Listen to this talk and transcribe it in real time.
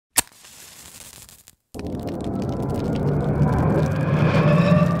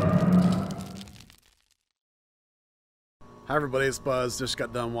Hi everybody, it's Buzz. Just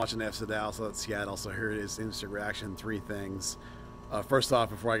got done watching FC Dallas at Seattle, so here it is, instant reaction, three things. First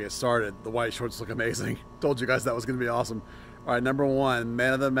off, before I get started, the white shorts look amazing. Told you guys that was going to be awesome. All right, number one,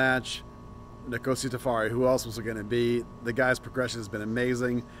 man of the match, Nkosi Tafari. Who else was it going to be? The guy's progression has been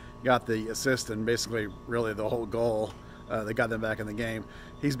amazing. Got the assist and basically really the whole goal. They got them back in the game.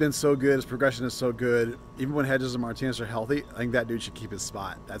 He's been so good. His progression is so good. Even when Hedges and Martinez are healthy, I think that dude should keep his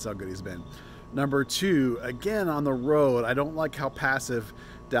spot. That's how good he's been. Number two, again on the road, I don't like how passive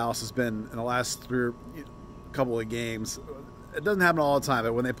Dallas has been in the last couple of games. It doesn't happen all the time,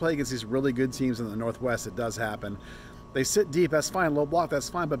 but when they play against these really good teams in the Northwest, it does happen. They sit deep, that's fine. Low block, that's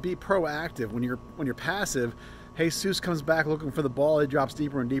fine. But be proactive. When you're passive, Jesus comes back looking for the ball. He drops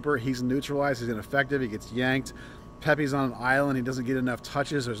deeper and deeper. He's neutralized. He's ineffective. He gets yanked. Pepe's on an island. He doesn't get enough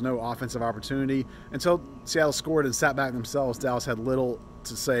touches. There's no offensive opportunity. Until Seattle scored and sat back themselves, Dallas had little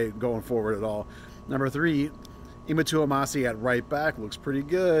to say going forward at all. Number three, Imatu Amasi at right back looks pretty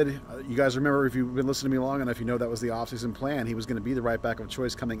good. You guys remember, if you've been listening to me long enough, you know that was the offseason plan. He was going to be the right back of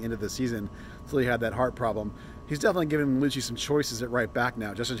choice coming into the season until he had that heart problem. He's definitely giving Lucci some choices at right back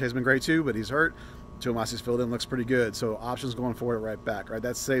now. Justin Chase has been great too, but he's hurt. Tuamasi's filled in, looks pretty good. So options going forward at right back. All right,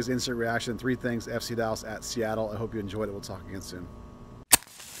 that's today's instant reaction. Three things, FC Dallas at Seattle. I hope you enjoyed it. We'll talk again soon.